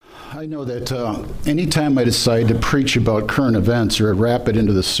I know that anytime I decide to preach about current events or wrap it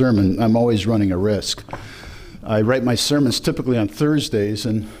into the sermon, I'm always running a risk. I write my sermons typically on Thursdays,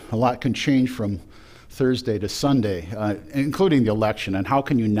 and a lot can change from Thursday to Sunday, including the election. And how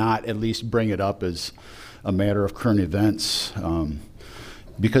can you not at least bring it up as a matter of current events?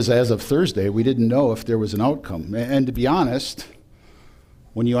 Because as of Thursday, we didn't know if there was an outcome. And to be honest,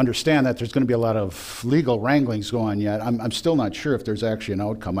 when you understand that there's going to be a lot of legal wranglings going on yet, I'm still not sure if there's actually an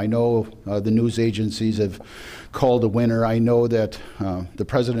outcome. I know the news agencies have called a winner. I know that the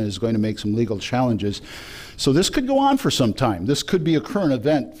president is going to make some legal challenges. So this could go on for some time. This could be a current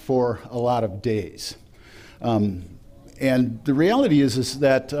event for a lot of days. And the reality is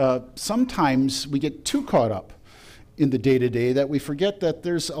that sometimes we get too caught up in the day-to-day that we forget that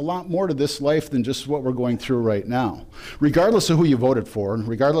there's a lot more to this life than just what we're going through right now. Regardless of who you voted for, and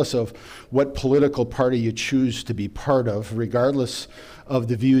regardless of what political party you choose to be part of, regardless of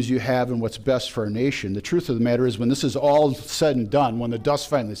the views you have and what's best for our nation, the truth of the matter is when this is all said and done, when the dust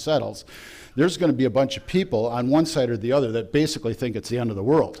finally settles, there's going to be a bunch of people on one side or the other that basically think it's the end of the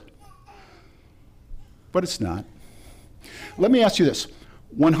world. But it's not. Let me ask you this.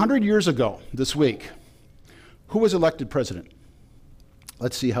 100 years ago this week, who was elected president?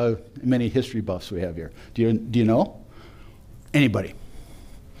 Let's see how many history buffs we have here. Do you know? Anybody?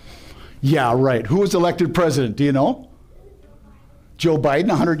 Yeah, right. Who was elected president? Do you know? Joe Biden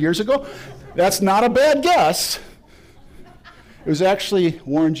 100 years ago? That's not a bad guess. It was actually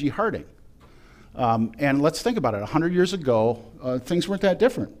Warren G. Harding. And let's think about it. 100 years ago, things weren't that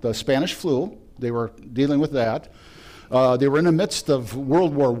different. The Spanish flu, they were dealing with that. They were in the midst of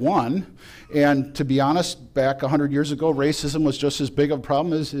World War I, and to be honest, back 100 years ago, racism was just as big of a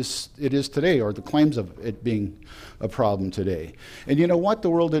problem as it is today, or the claims of it being a problem today. And you know what? The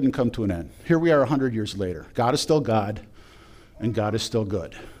world didn't come to an end. Here we are 100 years later. God is still God, and God is still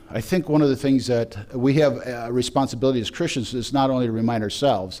good. I think one of the things that we have a responsibility as Christians is not only to remind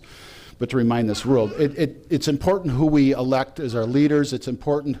ourselves, but to remind this world. It's important who we elect as our leaders. It's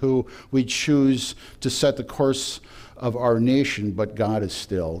important who we choose to set the course of our nation, but God is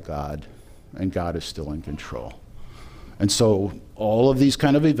still God, and God is still in control. And so all of these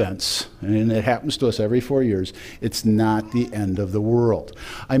kind of events, and it happens to us every 4 years, it's not the end of the world.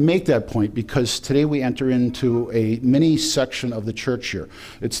 I make that point because today we enter into a mini section of the church year.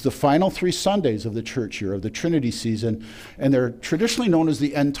 It's the final 3 Sundays of the church year, of the Trinity season, and they're traditionally known as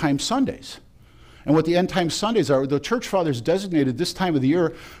the End Time Sundays. And what the End Time Sundays are, the church fathers designated this time of the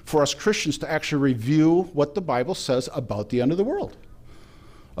year for us Christians to actually review what the Bible says about the end of the world.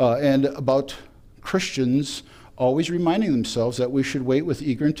 And about Christians always reminding themselves that we should wait with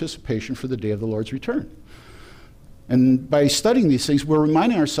eager anticipation for the day of the Lord's return. And by studying these things, we're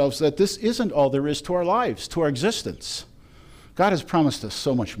reminding ourselves that this isn't all there is to our lives, to our existence. God has promised us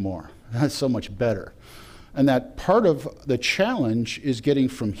so much more, and so much better. And that part of the challenge is getting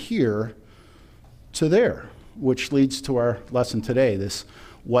from here to there, which leads to our lesson today, this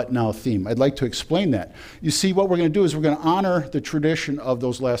what now theme. I'd like to explain that. You see, what we're going to do is we're going to honor the tradition of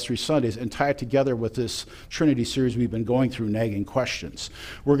those last 3 Sundays and tie it together with this Trinity series we've been going through, Nagging Questions.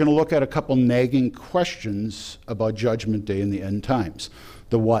 We're going to look at a couple nagging questions about Judgment Day and the end times.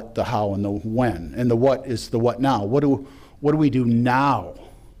 The what, the how, and the when. And the what is the what now. What do we do now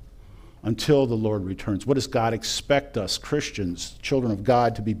until the Lord returns? What does God expect us, Christians, children of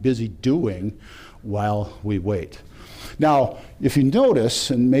God, to be busy doing while we wait? Now, if you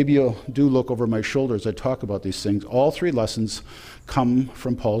notice, and maybe you'll do look over my shoulder as I talk about these things, all 3 lessons come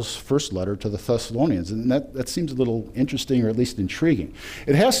from Paul's first letter to the Thessalonians, and that seems a little interesting, or at least intriguing.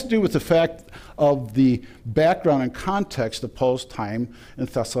 It has to do with the fact of the background and context of Paul's time in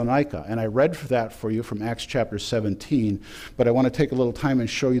Thessalonica, and I read that for you from Acts chapter 17, but I want to take a little time and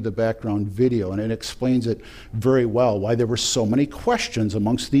show you the background video, and it explains it very well, why there were so many questions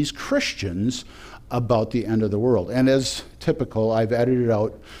amongst these Christians about the end of the world. And as typical, I've edited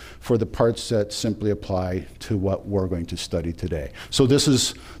out for the parts that simply apply to what we're going to study today. So this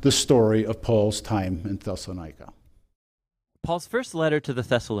is the story of Paul's time in Thessalonica. Paul's first letter to the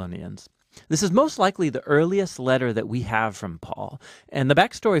Thessalonians. This is most likely the earliest letter that we have from Paul, and the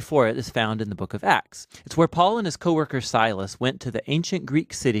backstory for it is found in the book of Acts. It's where Paul and his co-worker Silas went to the ancient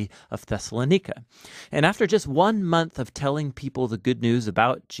Greek city of Thessalonica. And after just 1 month of telling people the good news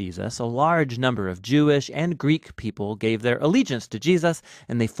about Jesus, a large number of Jewish and Greek people gave their allegiance to Jesus,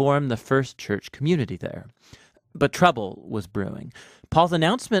 and they formed the first church community there. But trouble was brewing. Paul's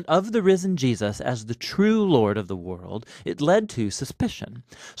announcement of the risen Jesus as the true Lord of the world, it led to suspicion.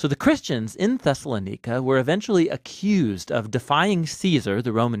 So the Christians in Thessalonica were eventually accused of defying Caesar,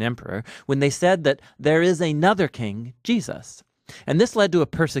 the Roman emperor, when they said that there is another king, Jesus. And this led to a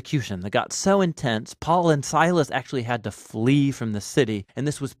persecution that got so intense, Paul and Silas actually had to flee from the city, and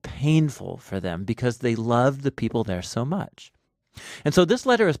this was painful for them because they loved the people there so much. And so this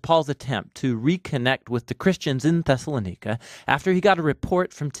letter is Paul's attempt to reconnect with the Christians in Thessalonica after he got a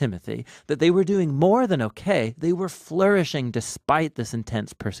report from Timothy that they were doing more than okay. They were flourishing despite this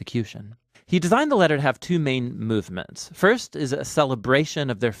intense persecution. He designed the letter to have two main movements. First is a celebration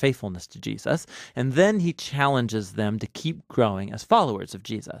of their faithfulness to Jesus, and then he challenges them to keep growing as followers of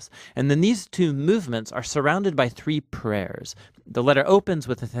Jesus. And then these two movements are surrounded by three prayers. The letter opens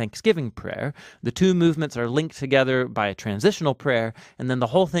with a thanksgiving prayer. The two movements are linked together by a transitional prayer, and then the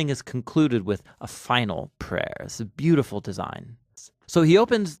whole thing is concluded with a final prayer. It's a beautiful design. So he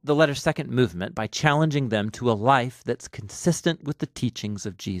opens the letter's second movement by challenging them to a life that's consistent with the teachings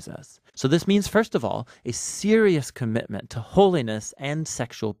of Jesus. So this means, first of all, a serious commitment to holiness and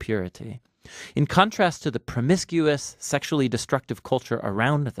sexual purity. In contrast to the promiscuous, sexually destructive culture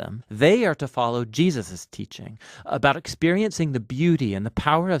around them, they are to follow Jesus' teaching about experiencing the beauty and the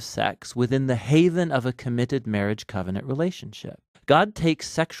power of sex within the haven of a committed marriage covenant relationship. God takes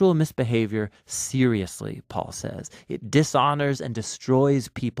sexual misbehavior seriously, Paul says. It dishonors and destroys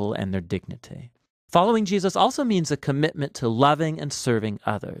people and their dignity. Following Jesus also means a commitment to loving and serving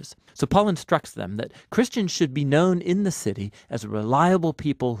others. So Paul instructs them that Christians should be known in the city as reliable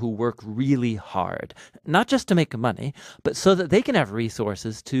people who work really hard, not just to make money, but so that they can have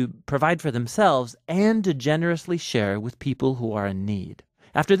resources to provide for themselves and to generously share with people who are in need.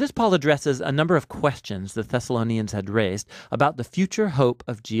 After this, Paul addresses a number of questions the Thessalonians had raised about the future hope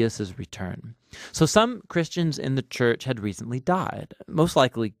of Jesus' return. So some Christians in the church had recently died, most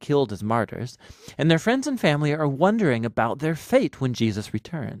likely killed as martyrs, and their friends and family are wondering about their fate when Jesus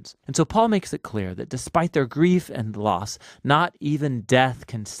returns. And so Paul makes it clear that despite their grief and loss, not even death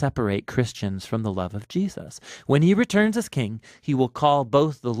can separate Christians from the love of Jesus. When he returns as king, he will call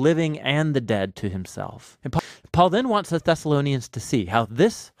both the living and the dead to himself. And Paul then wants the Thessalonians to see how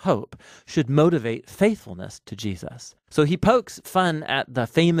this hope should motivate faithfulness to Jesus. So he pokes fun at the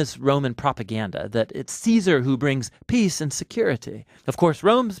famous Roman propaganda that it's Caesar who brings peace and security. Of course,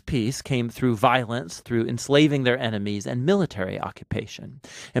 Rome's peace came through violence, through enslaving their enemies, and military occupation.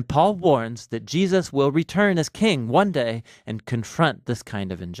 And Paul warns that Jesus will return as king one day and confront this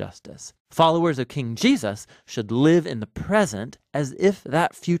kind of injustice. Followers of King Jesus should live in the present as if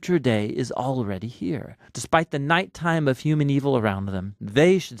that future day is already here. Despite the nighttime of human evil around them,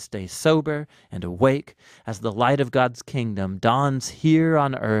 they should stay sober and awake as the light of God's kingdom dawns here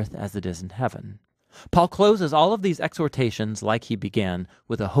on earth as it is in heaven. Paul closes all of these exhortations like he began,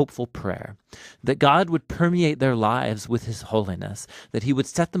 with a hopeful prayer, that God would permeate their lives with his holiness, that he would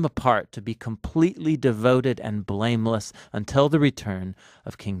set them apart to be completely devoted and blameless until the return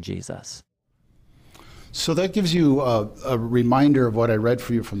of King Jesus. So that gives you a reminder of what I read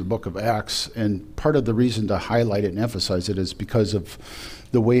for you from the book of Acts, and part of the reason to highlight it and emphasize it is because of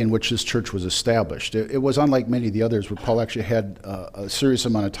the way in which this church was established. It was unlike many of the others where Paul actually had a serious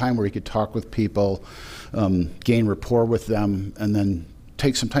amount of time where he could talk with people, gain rapport with them, and then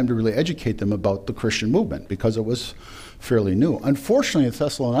take some time to really educate them about the Christian movement because it was fairly new. Unfortunately, in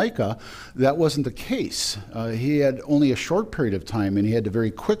Thessalonica, that wasn't the case. He had only a short period of time, and he had to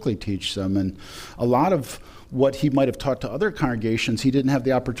very quickly teach them. And a lot of what he might have taught to other congregations, he didn't have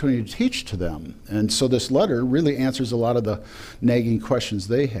the opportunity to teach to them. And so this letter really answers a lot of the nagging questions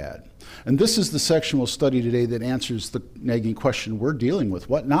they had. And this is the section we'll study today that answers the nagging question we're dealing with.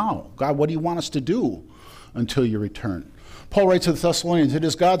 What now? God, what do you want us to do until you return? Paul writes to the Thessalonians, it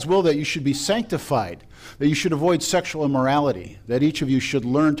is God's will that you should be sanctified, that you should avoid sexual immorality, that each of you should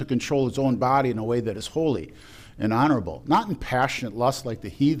learn to control his own body in a way that is holy and honorable, not in passionate lust like the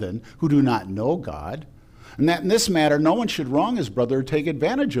heathen who do not know God, and that in this matter no one should wrong his brother or take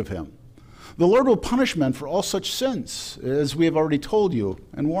advantage of him. The Lord will punish men for all such sins, as we have already told you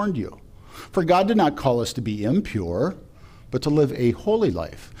and warned you. For God did not call us to be impure, but to live a holy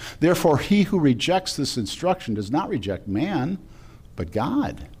life. Therefore, he who rejects this instruction does not reject man, but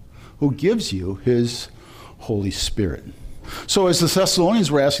God, who gives you his Holy Spirit. So as the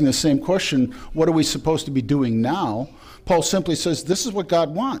Thessalonians were asking the same question, what are we supposed to be doing now? Paul simply says, this is what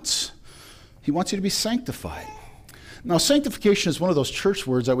God wants. He wants you to be sanctified. Now, sanctification is one of those church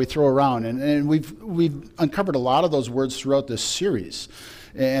words that we throw around, and we've uncovered a lot of those words throughout this series.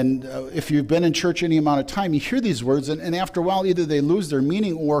 And if you've been in church any amount of time, you hear these words, and after a while, either they lose their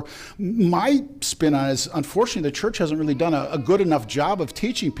meaning, or my spin on it is, unfortunately, the church hasn't really done a good enough job of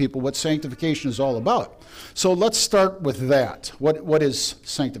teaching people what sanctification is all about. So let's start with that. What is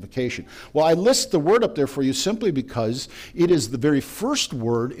sanctification? Well, I list the word up there for you simply because it is the very first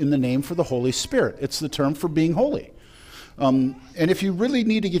word in the name for the Holy Spirit. It's the term for being holy. And if you really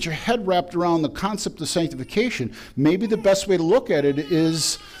need to get your head wrapped around the concept of sanctification, maybe the best way to look at it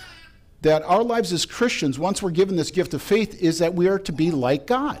is that our lives as Christians, once we're given this gift of faith, is that we are to be like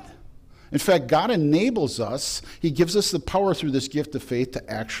God. In fact, God enables us. He gives us the power through this gift of faith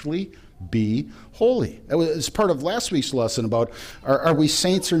to actually be holy. That was part of last week's lesson about are we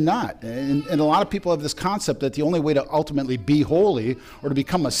saints or not? And a lot of people have this concept that the only way to ultimately be holy or to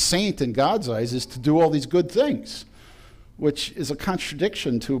become a saint in God's eyes is to do all these good things, which is a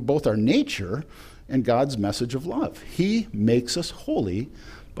contradiction to both our nature and God's message of love. He makes us holy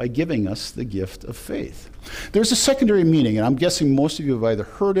by giving us the gift of faith. There's a secondary meaning, and I'm guessing most of you have either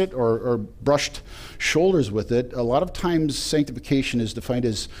heard it or brushed shoulders with it. A lot of times sanctification is defined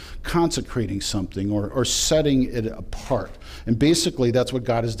as consecrating something or setting it apart. And basically that's what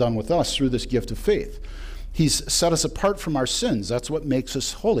God has done with us through this gift of faith. He's set us apart from our sins. That's what makes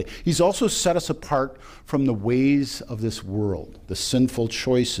us holy. He's also set us apart from the ways of this world, the sinful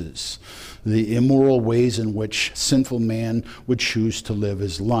choices, the immoral ways in which sinful man would choose to live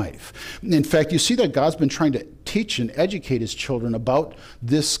his life. In fact, you see that God's been trying to teach and educate his children about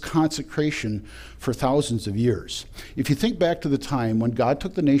this consecration for thousands of years. If you think back to the time when God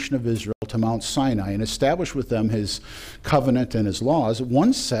took the nation of Israel to Mount Sinai and established with them his covenant and his laws,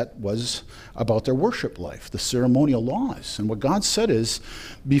 one set was about their worship life, the ceremonial laws. And what God said is,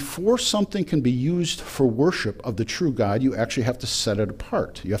 before something can be used for worship of the true God, you actually have to set it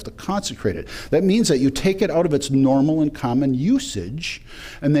apart. You have to consecrate it. That means that you take it out of its normal and common usage,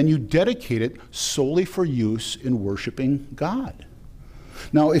 and then you dedicate it solely for use in worshiping God.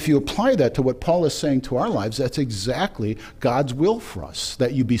 Now, if you apply that to what Paul is saying to our lives, that's exactly God's will for us,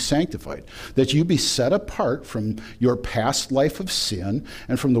 that you be sanctified, that you be set apart from your past life of sin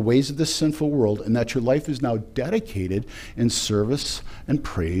and from the ways of this sinful world, and that your life is now dedicated in service and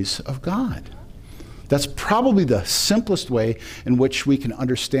praise of God. That's probably the simplest way in which we can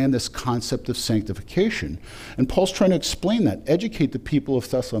understand this concept of sanctification. And Paul's trying to explain that, educate the people of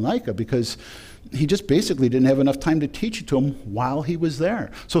Thessalonica, because he just basically didn't have enough time to teach it to them while he was there.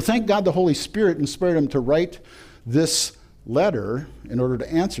 So thank God the Holy Spirit inspired him to write this letter in order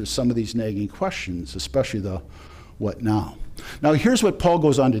to answer some of these nagging questions, especially the what now. Now here's what Paul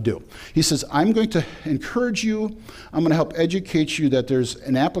goes on to do. He says, I'm going to encourage you, I'm going to help educate you that there's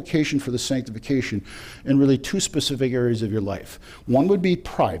an application for the sanctification in really two specific areas of your life. One would be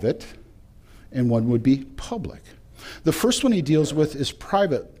private and one would be public. The first one he deals with is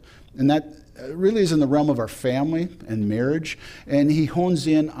private, and that really is in the realm of our family and marriage, and he hones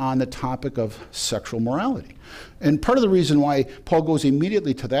in on the topic of sexual morality. And part of the reason why Paul goes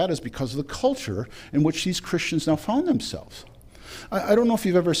immediately to that is because of the culture in which these Christians now found themselves. I don't know if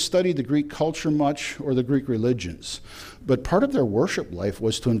you've ever studied the Greek culture much or the Greek religions, but part of their worship life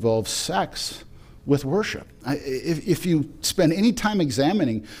was to involve sex with worship. If you spend any time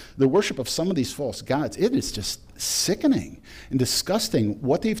examining the worship of some of these false gods, it is just sickening and disgusting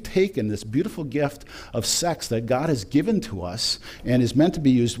what they've taken, this beautiful gift of sex that God has given to us and is meant to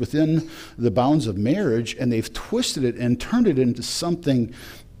be used within the bounds of marriage, and they've twisted it and turned it into something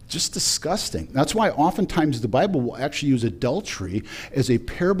just disgusting. That's why oftentimes the Bible will actually use adultery as a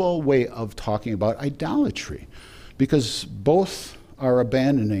parable way of talking about idolatry, because both are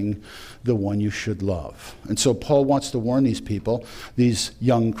abandoning the one you should love. And so Paul wants to warn these people, these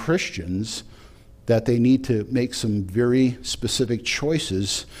young Christians, that they need to make some very specific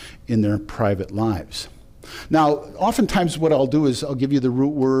choices in their private lives. Now, oftentimes what I'll do is I'll give you the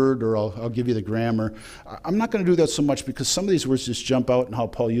root word or I'll give you the grammar. I'm not going to do that so much because some of these words just jump out in how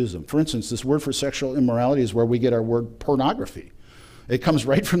Paul used them. For instance, this word for sexual immorality is where we get our word pornography. It comes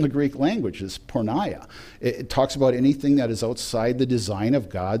right from the Greek language, it's porneia. It talks about anything that is outside the design of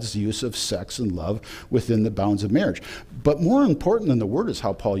God's use of sex and love within the bounds of marriage. But more important than the word is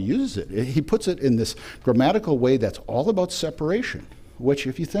how Paul uses it. He puts it in this grammatical way that's all about separation, which,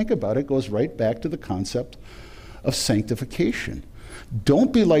 if you think about it, goes right back to the concept of sanctification.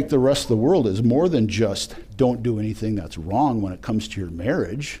 Don't be like the rest of the world is more than just don't do anything that's wrong when it comes to your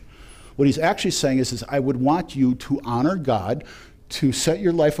marriage. What he's actually saying is I would want you to honor God, to set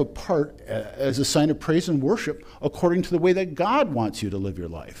your life apart as a sign of praise and worship according to the way that God wants you to live your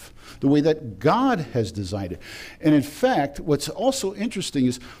life, the way that God has designed it. And in fact, what's also interesting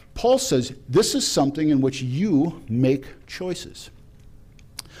is Paul says this is something in which you make choices.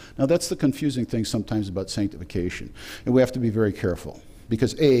 Now that's the confusing thing sometimes about sanctification, and we have to be very careful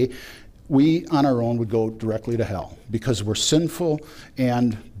because A, we on our own would go directly to hell because we're sinful,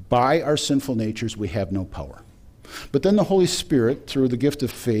 and by our sinful natures we have no power. But then the Holy Spirit, through the gift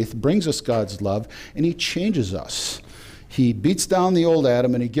of faith, brings us God's love, and he changes us. He beats down the old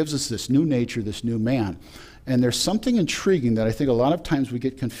Adam, and he gives us this new nature, this new man. And there's something intriguing that I think a lot of times we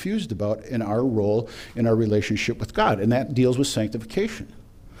get confused about in our role in our relationship with God, and that deals with sanctification.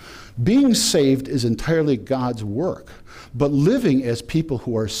 Being saved is entirely God's work, but living as people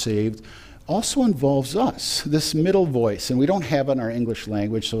who are saved also involves us, this middle voice, and we don't have it in our English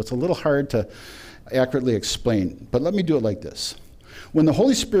language, so it's a little hard to accurately explain, but let me do it like this. When the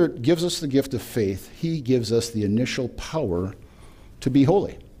Holy Spirit gives us the gift of faith, he gives us the initial power to be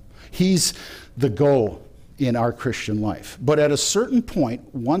holy. He's the go in our Christian life. But at a certain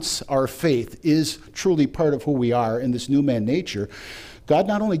point, once our faith is truly part of who we are in this new man nature, God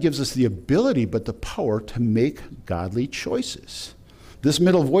not only gives us the ability, but the power to make godly choices. This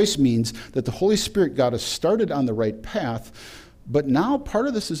middle voice means that the Holy Spirit got us started on the right path, but now part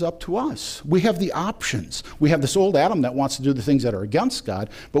of this is up to us. We have the options. We have this old Adam that wants to do the things that are against God,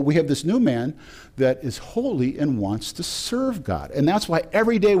 but we have this new man that is holy and wants to serve God. And that's why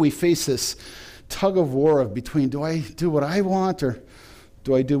every day we face this tug of war between, do I do what I want or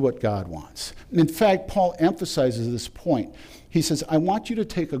do I do what God wants? And in fact, Paul emphasizes this point. He says, I want you to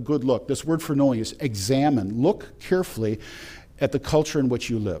take a good look. This word for knowing is examine. Look carefully at the culture in which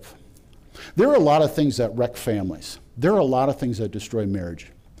you live. There are a lot of things that wreck families. There are a lot of things that destroy marriage.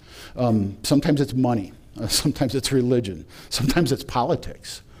 Sometimes it's money. Sometimes it's religion. Sometimes it's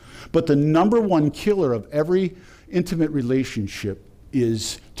politics. But the number one killer of every intimate relationship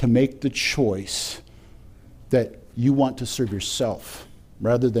is to make the choice that you want to serve yourself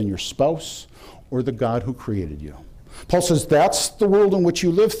rather than your spouse or the God who created you. Paul says that's the world in which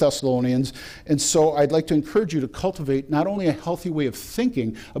you live, Thessalonians, and so I'd like to encourage you to cultivate not only a healthy way of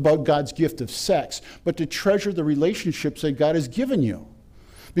thinking about God's gift of sex, but to treasure the relationships that God has given you.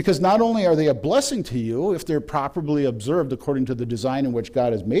 Because not only are they a blessing to you if they're properly observed according to the design in which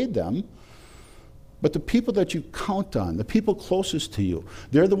God has made them, but the people that you count on, the people closest to you,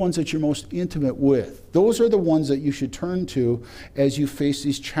 they're the ones that you're most intimate with. Those are the ones that you should turn to as you face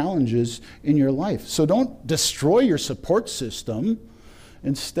these challenges in your life. So don't destroy your support system.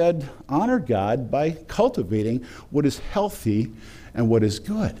 Instead, honor God by cultivating what is healthy and what is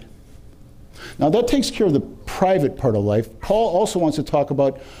good. Now that takes care of the private part of life. Paul also wants to talk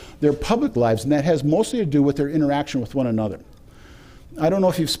about their public lives, and that has mostly to do with their interaction with one another. I don't know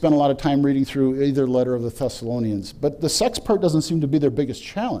if you've spent a lot of time reading through either letter of the Thessalonians, but the sex part doesn't seem to be their biggest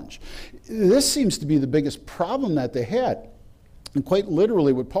challenge. This seems to be the biggest problem that they had. And quite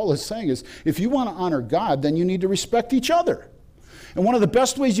literally what Paul is saying is, if you want to honor God, then you need to respect each other. And one of the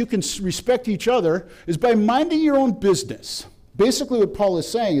best ways you can respect each other is by minding your own business. Basically what Paul is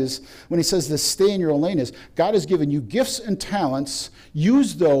saying is, when he says this, stay in your own lane, is God has given you gifts and talents.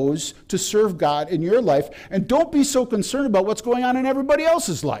 Use those to serve God in your life, and don't be so concerned about what's going on in everybody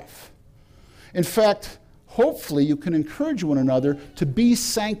else's life. In fact, hopefully you can encourage one another to be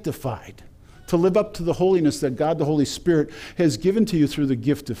sanctified, to live up to the holiness that God the Holy Spirit has given to you through the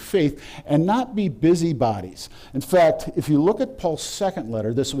gift of faith, and not be busybodies. In fact, if you look at Paul's second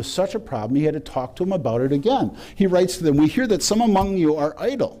letter, this was such a problem, he had to talk to them about it again. He writes to them, we hear that some among you are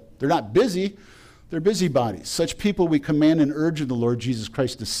idle. They're not busy, they're busybodies. Such people we command and urge in the Lord Jesus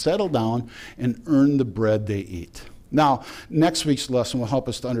Christ to settle down and earn the bread they eat. Now, next week's lesson will help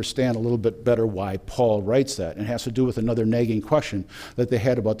us to understand a little bit better why Paul writes that. And it has to do with another nagging question that they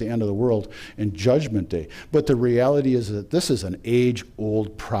had about the end of the world and Judgment Day. But the reality is that this is an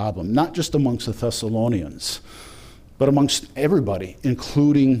age-old problem, not just amongst the Thessalonians, but amongst everybody,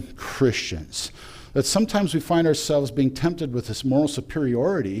 including Christians. That sometimes we find ourselves being tempted with this moral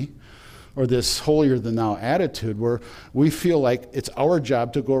superiority or this holier-than-thou attitude where we feel like it's our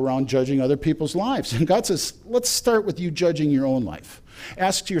job to go around judging other people's lives. And God says, let's start with you judging your own life.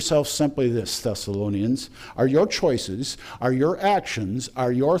 Ask yourself simply this, Thessalonians, are your choices, are your actions,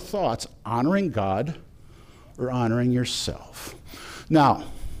 are your thoughts honoring God or honoring yourself? Now,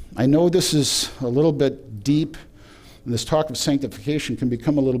 I know this is a little bit deep. This talk of sanctification can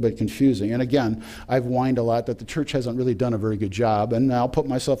become a little bit confusing. And again, I've whined a lot that the church hasn't really done a very good job, and I'll put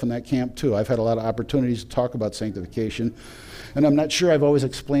myself in that camp too. I've had a lot of opportunities to talk about sanctification, and I'm not sure I've always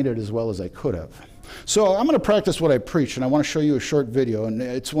explained it as well as I could have. So I'm going to practice what I preach, and I want to show you a short video, and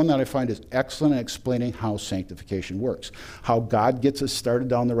it's one that I find is excellent at explaining how sanctification works, how God gets us started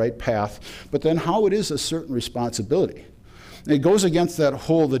down the right path, but then how it is a certain responsibility. It goes against that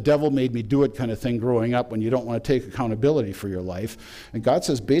whole the devil made me do it kind of thing growing up when you don't want to take accountability for your life. And God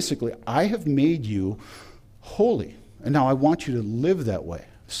says basically, I have made you holy, and now I want you to live that way.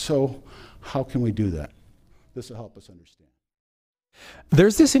 So how can we do that? This will help us understand.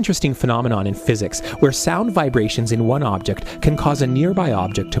 There's this interesting phenomenon in physics where sound vibrations in one object can cause a nearby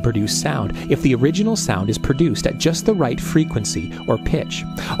object to produce sound if the original sound is produced at just the right frequency or pitch.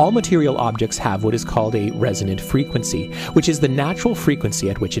 All material objects have what is called a resonant frequency, which is the natural frequency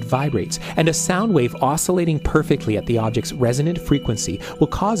at which it vibrates, and a sound wave oscillating perfectly at the object's resonant frequency will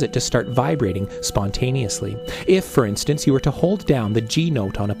cause it to start vibrating spontaneously. If, for instance, you were to hold down the G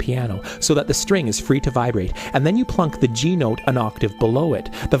note on a piano so that the string is free to vibrate, and then you plunk the G note an octave below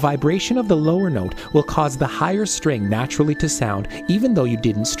it, the vibration of the lower note will cause the higher string naturally to sound even though you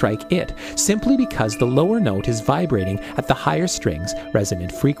didn't strike it, simply because the lower note is vibrating at the higher string's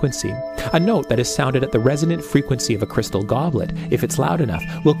resonant frequency. A note that is sounded at the resonant frequency of a crystal goblet, if it's loud enough,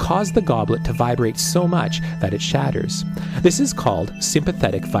 will cause the goblet to vibrate so much that it shatters. This is called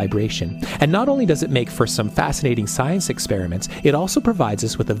sympathetic vibration, and not only does it make for some fascinating science experiments, it also provides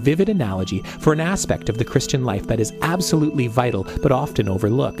us with a vivid analogy for an aspect of the Christian life that is absolutely vital but often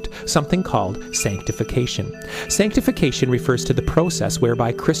overlooked, something called sanctification. Sanctification refers to the process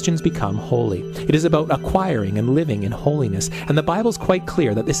whereby Christians become holy. It is about acquiring and living in holiness, and the Bible's quite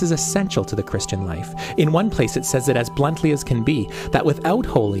clear that this is essential to the Christian life. In one place it says it as bluntly as can be, that without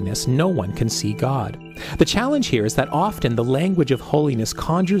holiness no one can see God. The challenge here is that often the language of holiness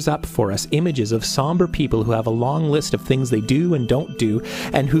conjures up for us images of somber people who have a long list of things they do and don't do,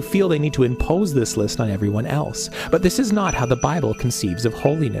 and who feel they need to impose this list on everyone else. But this is not how the Bible conceives of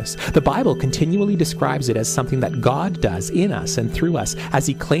holiness. The Bible continually describes it as something that God does in us and through us as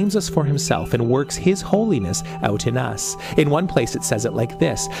He claims us for Himself and works His holiness out in us. In one place it says it like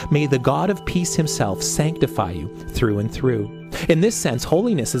this: "May the God of peace Himself sanctify you through and through." In this sense,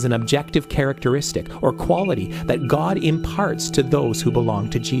 holiness is an objective characteristic or quality that God imparts to those who belong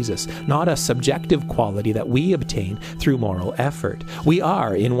to Jesus, not a subjective quality that we obtain through moral effort. We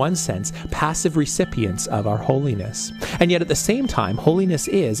are, in one sense, passive recipients of our holiness. And yet at the same time, holiness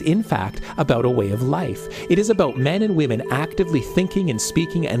is, in fact, about a way of life. It is about men and women actively thinking and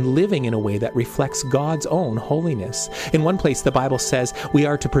speaking and living in a way that reflects God's own holiness. In one place, the Bible says we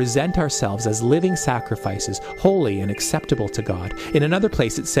are to present ourselves as living sacrifices, holy and acceptable to God. In another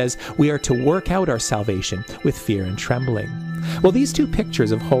place it says we are to work out our salvation with fear and trembling. Well, these two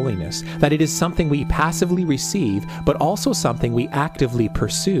pictures of holiness, that it is something we passively receive, but also something we actively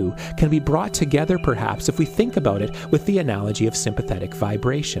pursue, can be brought together perhaps if we think about it with the analogy of sympathetic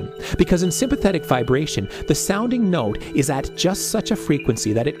vibration. Because in sympathetic vibration, the sounding note is at just such a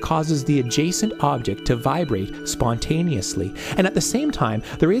frequency that it causes the adjacent object to vibrate spontaneously. And at the same time,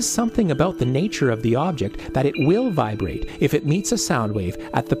 there is something about the nature of the object that it will vibrate if it meets a sound wave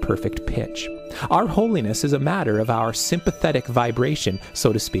at the perfect pitch. Our holiness is a matter of our sympathetic vibration,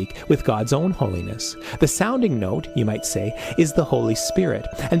 so to speak, with God's own holiness. The sounding note, you might say, is the Holy Spirit.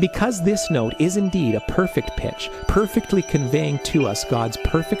 And because this note is indeed a perfect pitch, perfectly conveying to us God's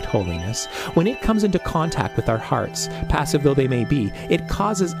perfect holiness, when it comes into contact with our hearts, passive though they may be, it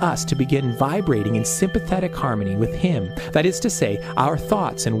causes us to begin vibrating in sympathetic harmony with Him. That is to say, our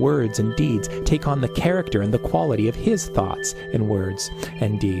thoughts and words and deeds take on the character and the quality of His thoughts and words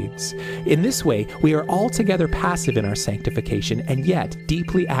and deeds. In this way, we are altogether passive in our sanctification and yet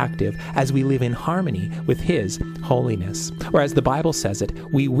deeply active as we live in harmony with His holiness. Or as the Bible says it,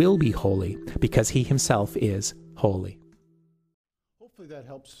 we will be holy because He Himself is holy. Hopefully that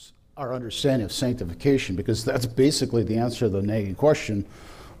helps our understanding of sanctification, because that's basically the answer to the nagging question,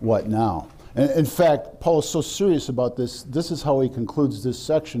 what now? And in fact, Paul is so serious about this. This is how he concludes this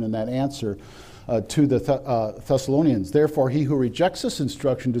section in that answer to the Thessalonians. Therefore, he who rejects this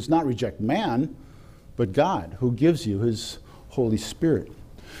instruction does not reject man, but God, who gives you His Holy Spirit.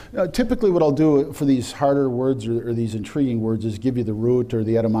 Now, typically what I'll do for these harder words or these intriguing words is give you the root or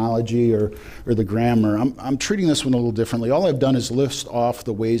the etymology or the grammar. I'm treating this one a little differently. All I've done is list off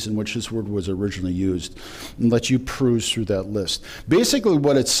the ways in which this word was originally used and let you peruse through that list. Basically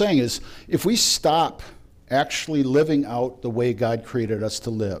what it's saying is, if we stop actually living out the way God created us to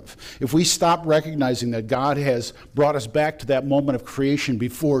live, if we stop recognizing that God has brought us back to that moment of creation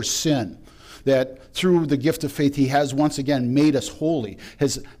before sin, that through the gift of faith He has once again made us holy,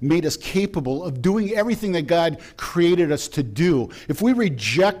 has made us capable of doing everything that God created us to do. If we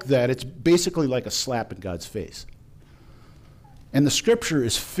reject that, it's basically like a slap in God's face. And the Scripture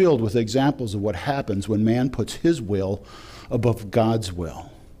is filled with examples of what happens when man puts his will above God's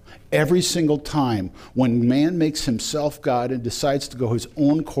will. Every single time when man makes himself God and decides to go his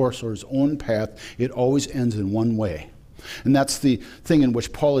own course or his own path, it always ends in one way. And that's the thing in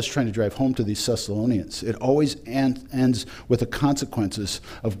which Paul is trying to drive home to these Thessalonians. It always ends with the consequences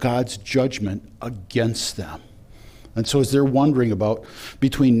of God's judgment against them. And so as they're wondering about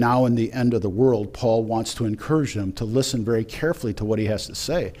between now and the end of the world, Paul wants to encourage them to listen very carefully to what he has to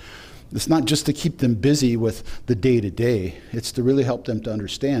say. It's not just to keep them busy with the day-to-day. It's to really help them to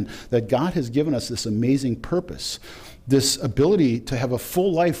understand that God has given us this amazing purpose, this ability to have a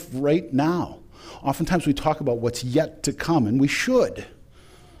full life right now. Oftentimes we talk about what's yet to come, and we should.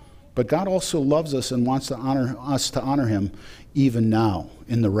 But God also loves us and wants to honor him even now,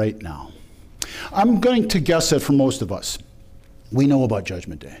 in the right now. I'm going to guess that for most of us, we know about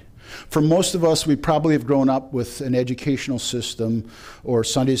Judgment Day. For most of us, we probably have grown up with an educational system or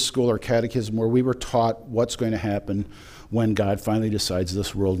Sunday school or catechism where we were taught what's going to happen when God finally decides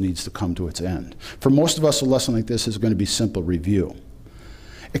this world needs to come to its end. For most of us, a lesson like this is going to be simple review.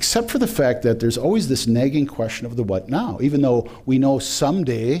 Except for the fact that there's always this nagging question of the what now. Even though we know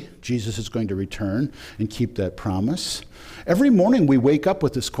someday Jesus is going to return and keep that promise, every morning we wake up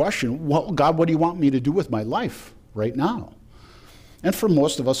with this question, well, God, what do you want me to do with my life right now? And for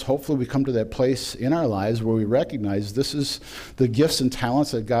most of us, hopefully we come to that place in our lives where we recognize this is the gifts and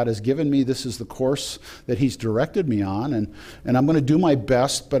talents that God has given me. This is the course that he's directed me on. And I'm going to do my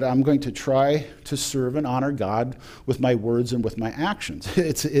best, but I'm going to try to serve and honor God with my words and with my actions.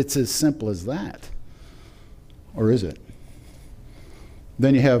 It's as simple as that. Or is it?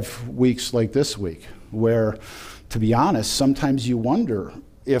 Then you have weeks like this week where, to be honest, sometimes you wonder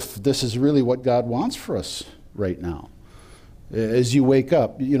if this is really what God wants for us right now. As you wake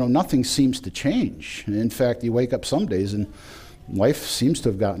up, nothing seems to change. In fact, you wake up some days and life seems to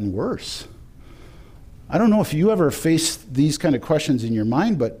have gotten worse. I don't know if you ever faced these kind of questions in your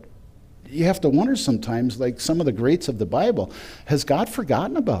mind, but you have to wonder sometimes, like some of the greats of the Bible, has God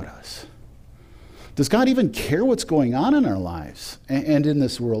forgotten about us? Does God even care what's going on in our lives and in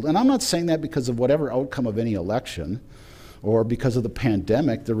this world? And I'm not saying that because of whatever outcome of any election or because of the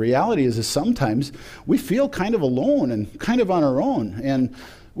pandemic. The reality is sometimes we feel kind of alone and kind of on our own. And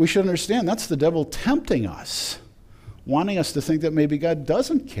we should understand that's the devil tempting us, wanting us to think that maybe God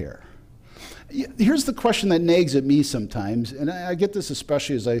doesn't care. Here's the question that nags at me sometimes, and I get this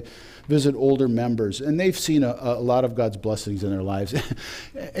especially as I visit older members, and they've seen a lot of God's blessings in their lives.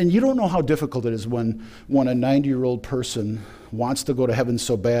 And you don't know how difficult it is when a 90-year-old person wants to go to heaven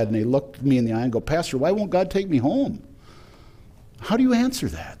so bad, and they look me in the eye and go, Pastor, why won't God take me home? How do you answer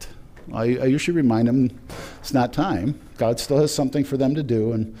that? I usually remind them it's not time. God still has something for them to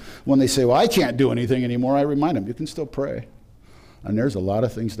do. And when they say, well, I can't do anything anymore, I remind them, you can still pray. And there's a lot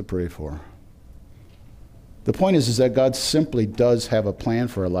of things to pray for. The point is that God simply does have a plan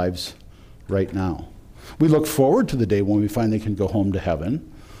for our lives right now. We look forward to the day when we finally can go home to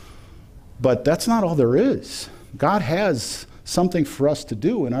heaven. But that's not all there is. God has something for us to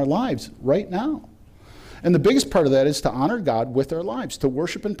do in our lives right now. And the biggest part of that is to honor God with our lives, to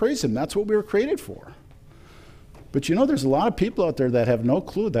worship and praise him. That's what we were created for. But there's a lot of people out there that have no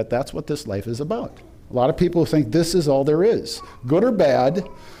clue that that's what this life is about. A lot of people think this is all there is, good or bad,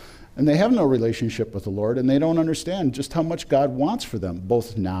 and they have no relationship with the Lord, and they don't understand just how much God wants for them,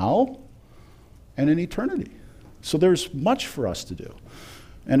 both now and in eternity. So there's much for us to do.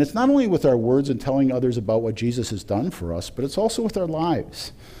 And it's not only with our words and telling others about what Jesus has done for us, but it's also with our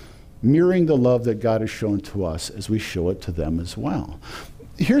lives, mirroring the love that God has shown to us as we show it to them as well.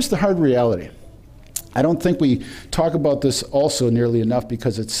 Here's the hard reality. I don't think we talk about this also nearly enough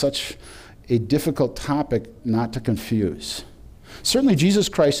because it's such a difficult topic not to confuse. Certainly Jesus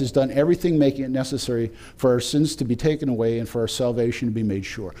Christ has done everything making it necessary for our sins to be taken away and for our salvation to be made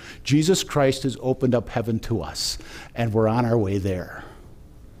sure. Jesus Christ has opened up heaven to us, and we're on our way there.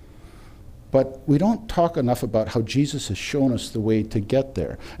 But we don't talk enough about how Jesus has shown us the way to get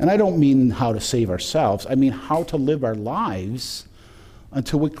there. And I don't mean how to save ourselves. I mean how to live our lives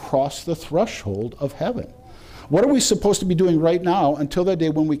until we cross the threshold of heaven. What are we supposed to be doing right now until that day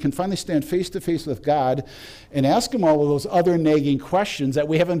when we can finally stand face to face with God and ask him all of those other nagging questions that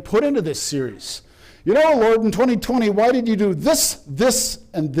we haven't put into this series? Lord, in 2020, why did you do this, this,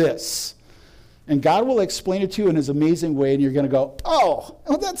 and this? And God will explain it to you in his amazing way, and you're going to go, oh,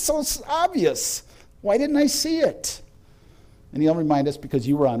 that's so obvious. Why didn't I see it? And he'll remind us because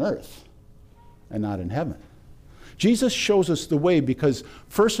you were on earth and not in heaven. Jesus shows us the way because,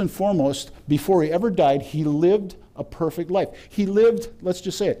 first and foremost, before he ever died, he lived a perfect life. He lived, let's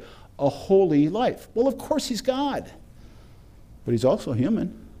just say it, a holy life. Well, of course, he's God, but he's also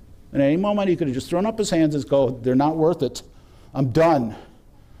human. And at any moment, he could have just thrown up his hands and go, they're not worth it. I'm done.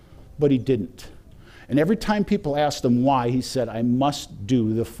 But he didn't. And every time people asked him why, he said, I must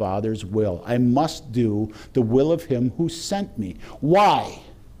do the Father's will. I must do the will of him who sent me. Why?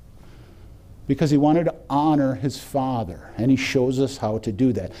 because he wanted to honor his Father. And he shows us how to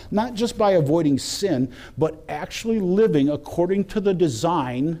do that. Not just by avoiding sin, but actually living according to the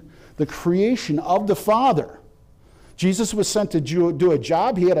design, the creation of the Father. Jesus was sent to do a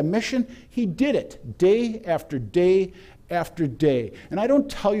job. He had a mission. He did it day after day after day. And I don't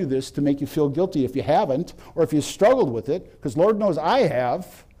tell you this to make you feel guilty if you haven't, or if you struggled with it, because Lord knows I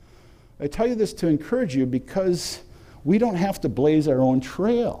have. I tell you this to encourage you because we don't have to blaze our own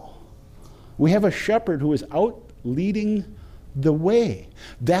trail. We have a shepherd who is out leading the way.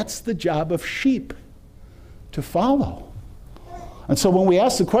 That's the job of sheep, to follow. And so when we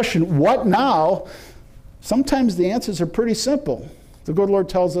ask the question, what now? Sometimes the answers are pretty simple. The good Lord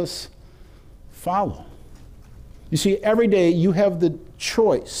tells us, follow. You see, every day you have the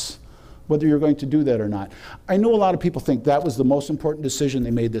choice whether you're going to do that or not. I know a lot of people think that was the most important decision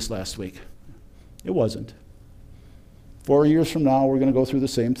they made this last week. It wasn't. 4 years from now, we're going to go through the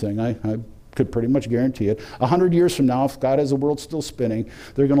same thing. I could pretty much guarantee it. 100 years from now, if God has the world still spinning,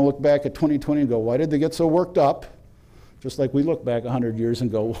 they're going to look back at 2020 and go, why did they get so worked up? Just like we look back 100 years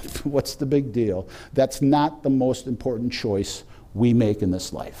and go, what's the big deal? That's not the most important choice we make in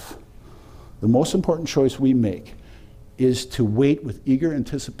this life. The most important choice we make is to wait with eager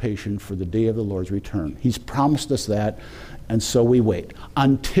anticipation for the day of the Lord's return. He's promised us that, and so we wait.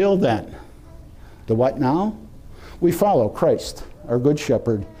 Until then, the what now? We follow Christ, our good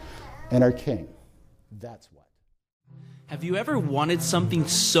shepherd, and our king. That's what. Have you ever wanted something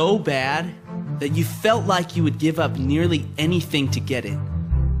so bad that you felt like you would give up nearly anything to get it?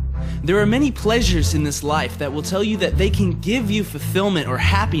 There are many pleasures in this life that will tell you that they can give you fulfillment or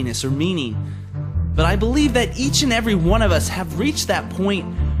happiness or meaning. But I believe that each and every one of us have reached that point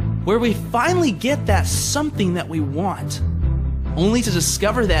where we finally get that something that we want, only to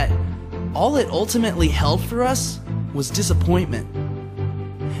discover that all it ultimately held for us was disappointment.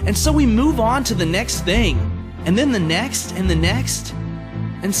 And so we move on to the next thing, and then the next and the next.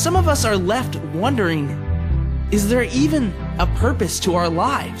 And some of us are left wondering, is there even a purpose to our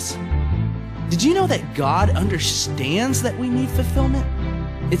lives? Did you know that God understands that we need fulfillment?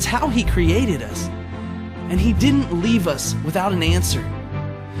 It's how He created us. And He didn't leave us without an answer.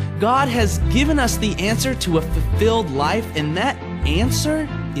 God has given us the answer to a fulfilled life, and that answer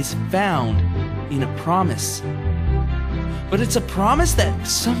is found in a promise. But it's a promise that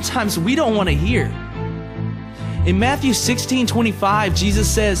sometimes we don't want to hear. In Matthew 16:25, Jesus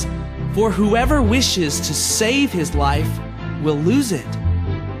says, "For whoever wishes to save his life will lose it.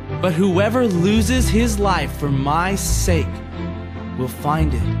 But whoever loses his life for my sake will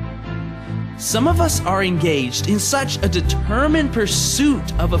find it." Some of us are engaged in such a determined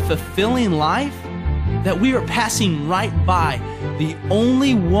pursuit of a fulfilling life that we are passing right by the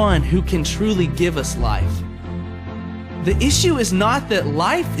only one who can truly give us life. The issue is not that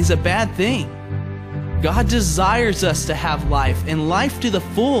life is a bad thing. God desires us to have life, and life to the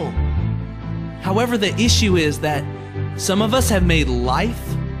full. However, the issue is that some of us have made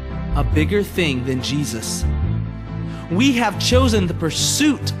life a bigger thing than Jesus. We have chosen the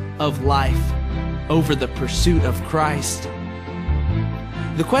pursuit of life over the pursuit of Christ.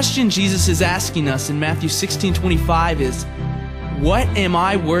 The question Jesus is asking us in Matthew 16:25 is, what am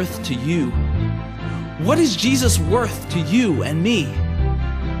I worth to you? What is Jesus worth to you and me?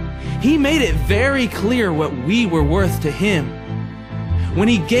 He made it very clear what we were worth to Him when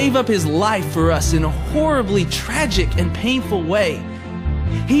He gave up His life for us in a horribly tragic and painful way.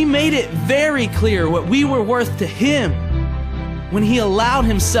 He made it very clear what we were worth to Him when He allowed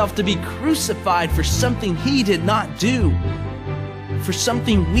Himself to be crucified for something He did not do, for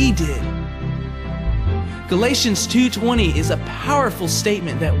something we did. Galatians 2:20 is a powerful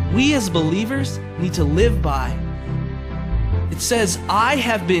statement that we as believers need to live by. It says, "I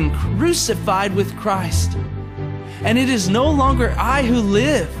have been crucified with Christ, and it is no longer I who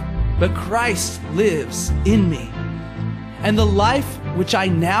live, but Christ lives in me. And the life which I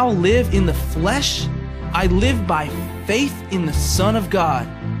now live in the flesh, I live by faith in the Son of God,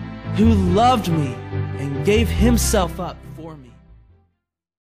 who loved me and gave Himself up